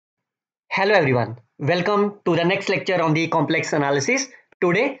Hello everyone, welcome to the next lecture on the complex analysis.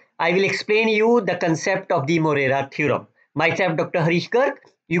 Today I will explain you the concept of the Morera theorem. Myself Dr. Harish Garg.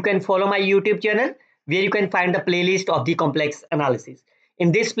 You can follow my YouTube channel where you can find the playlist of the complex analysis.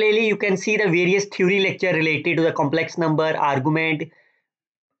 In this playlist you can see the various theory lecture related to the complex number, argument,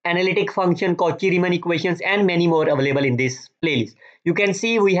 analytic function, Cauchy-Riemann equations and many more available in this playlist. You can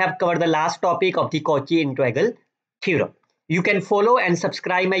see we have covered the last topic of the Cauchy integral theorem. You can follow and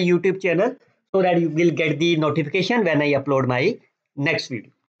subscribe my YouTube channel so that you will get the notification when I upload my next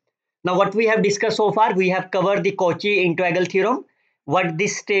video. Now what we have discussed so far, we have covered the Cauchy integral theorem. What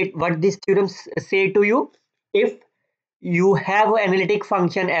this theorem say to you, if you have an analytic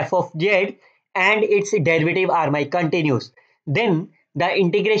function f of z and its derivative are my continuous, then the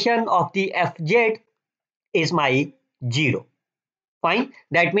integration of the fz is my 0. Fine.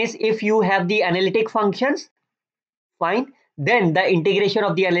 That means if you have the analytic functions, fine, then the integration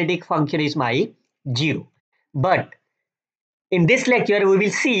of the analytic function is my 0. But in this lecture, we will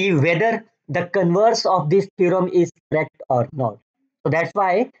see whether the converse of this theorem is correct or not. So that's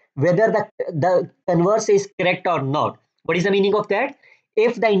why whether the converse is correct or not. What is the meaning of that?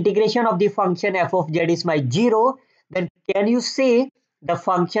 If the integration of the function f of z is my 0, then can you say the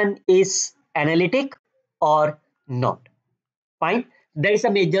function is analytic or not? Fine. That is a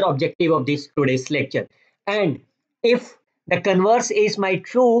major objective of this today's lecture. And if the converse is my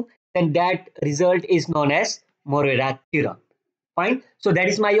true, then that result is known as Morera theorem. Fine. So that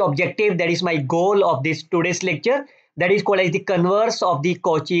is my objective. That is my goal of this today's lecture. That is called as the converse of the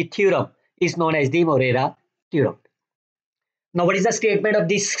Cauchy theorem is known as the Morera theorem. Now, what is the statement of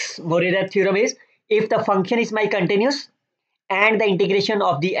this Morera theorem is, if the function is my continuous and the integration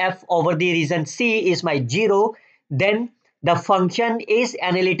of the f over the region C is my 0, then the function is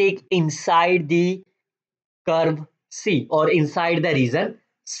analytic inside the curve C or inside the region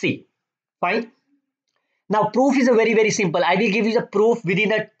C. Fine. Now, proof is a very simple. I will give you the proof within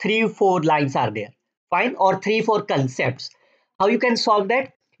the 3-4 lines are there. Fine. Or 3-4 concepts. How you can solve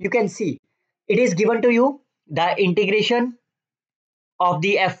that? You can see it is given to you the integration of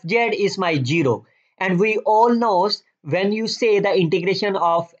the fz is my 0. And we all knows when you say the integration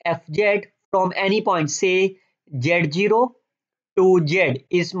of fz from any point, say z0 to z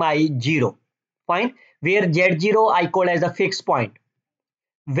is my 0. Fine. Where z0 I call as a fixed point.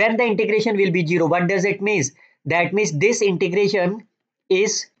 When the integration will be 0, what does it mean? That means this integration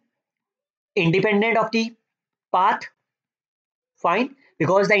is independent of the path. Fine.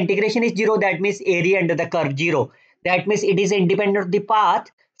 Because the integration is 0, that means area under the curve 0. That means it is independent of the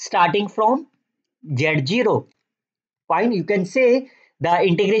path starting from z0. Fine. You can say the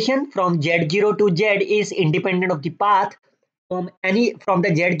integration from z0 to z is independent of the path from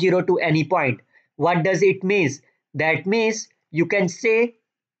the z0 to any point. What does it mean? That means you can say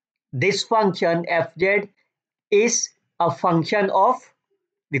this function fz is a function of,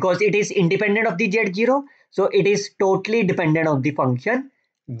 because it is independent of the z0, so it is totally dependent on the function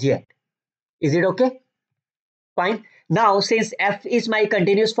z. Is it okay? Fine. Now, since f is my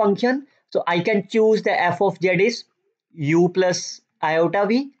continuous function, so I can choose the f of z is u plus iota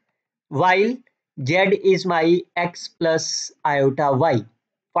v, while z is my x plus iota y.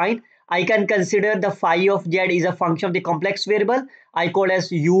 Fine. I can consider the phi of z is a function of the complex variable. I call as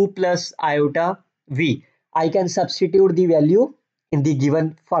u plus iota v. I can substitute the value in the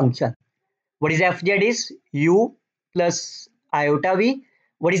given function. What is fz is u plus iota v.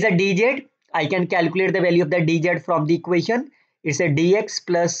 What is the dz? I can calculate the value of the dz from the equation. It's a dx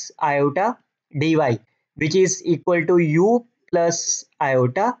plus iota dy, which is equal to u plus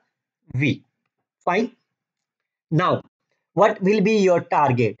iota v. Fine. Now, what will be your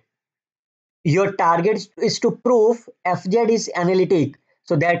target? Your target is to prove fz is analytic.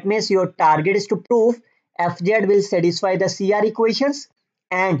 So that means your target is to prove fz will satisfy the CR equations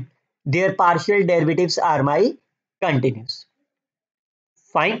and their partial derivatives are my continuous.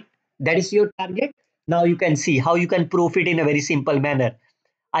 Fine. That is your target. Now you can see how you can prove it in a very simple manner.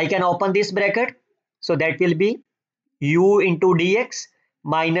 I can open this bracket. So that will be u into dx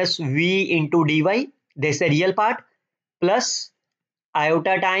minus v into dy. This is the real part, plus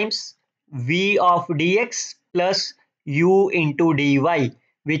iota times v of dx plus u into dy,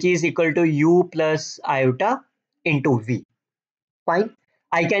 which is equal to u plus iota into v. Fine.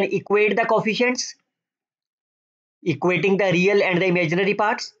 I can equate the coefficients, equating the real and the imaginary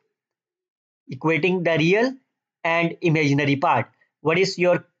parts. Equating the real and imaginary part. What is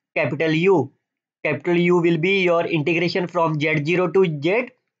your capital U? Capital U will be your integration from z0 to z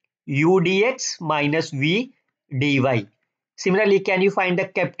u dx minus v dy. Similarly, can you find the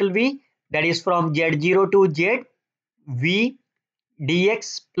capital V? That is from z0 to z v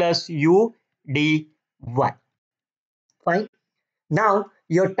dx plus u dy. Fine. Now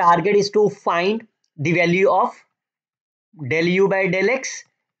your target is to find the value of del u by del x,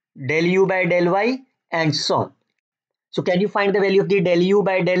 del u by del y, and so on. So can you find the value of the del u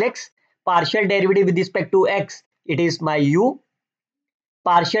by del x? Partial derivative with respect to x, it is my u.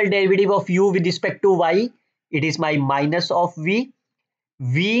 Partial derivative of u with respect to y, it is my minus of v.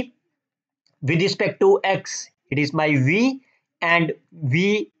 V with respect to x, it is my v, and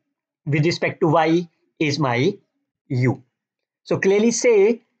v with respect to y is my u. So clearly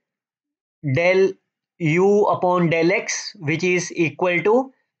say del u upon del x, which is equal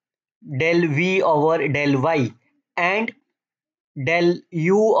to del v over del y, and del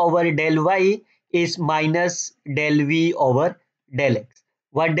u over del y is minus del v over del x.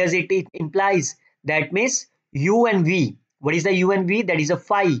 What does it implies? That means u and v. What is the u and v? That is a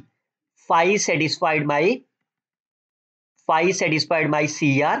phi. Phi satisfied my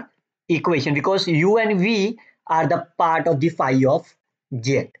CR equation, because u and v are the part of the phi of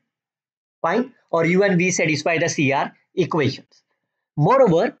z. Fine. Or u and v satisfy the CR equations.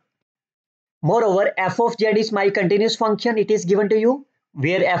 Moreover, f of z is my continuous function. It is given to you,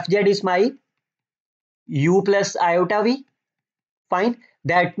 where fz is my u plus iota v. Fine.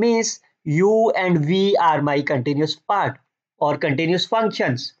 That means u and v are my continuous part or continuous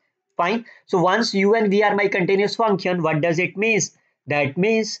functions. Fine. So once u and v are my continuous function, what does it mean? That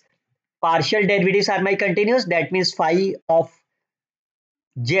means partial derivatives are my continuous. That means phi of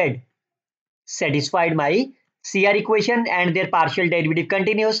z satisfied my CR equation and their partial derivative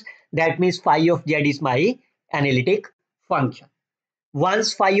continuous. That means phi of z is my analytic function.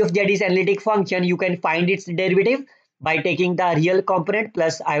 Once phi of z is analytic function, you can find its derivative by taking the real component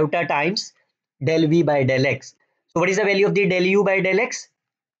plus iota times del v by del x. So what is the value of the del u by del x?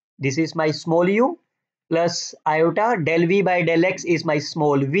 This is my small u plus iota del v by del x is my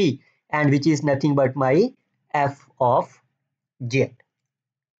small v, and which is nothing but my f of z.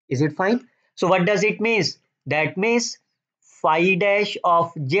 Is it fine? So what does it mean? That means phi dash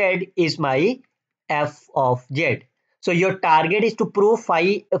of z is my f of z. So your target is to prove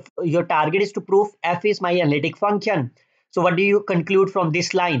f is my analytic function. So what do you conclude from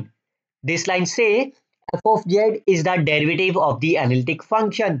this line? This line say f of z is the derivative of the analytic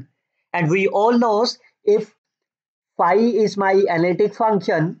function. And we all know if phi is my analytic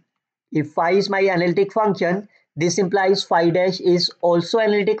function, this implies phi dash is also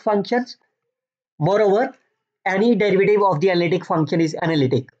analytic functions. Moreover, any derivative of the analytic function is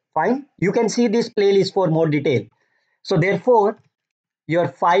analytic. Fine. You can see this playlist for more detail. So therefore, your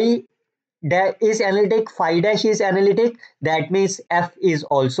phi is analytic, phi dash is analytic. That means f is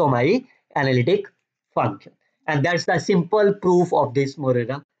also my analytic function. And that's the simple proof of this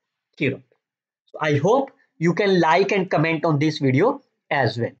Morera theorem. So I hope you can like and comment on this video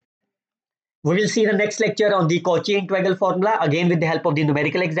as well. We will see the next lecture on the Cauchy-Integral formula, again with the help of the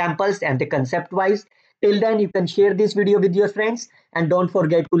numerical examples and the concept wise. Till then, you can share this video with your friends and don't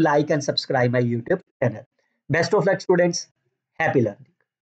forget to like and subscribe my YouTube channel. Best of luck, students. Happy learning.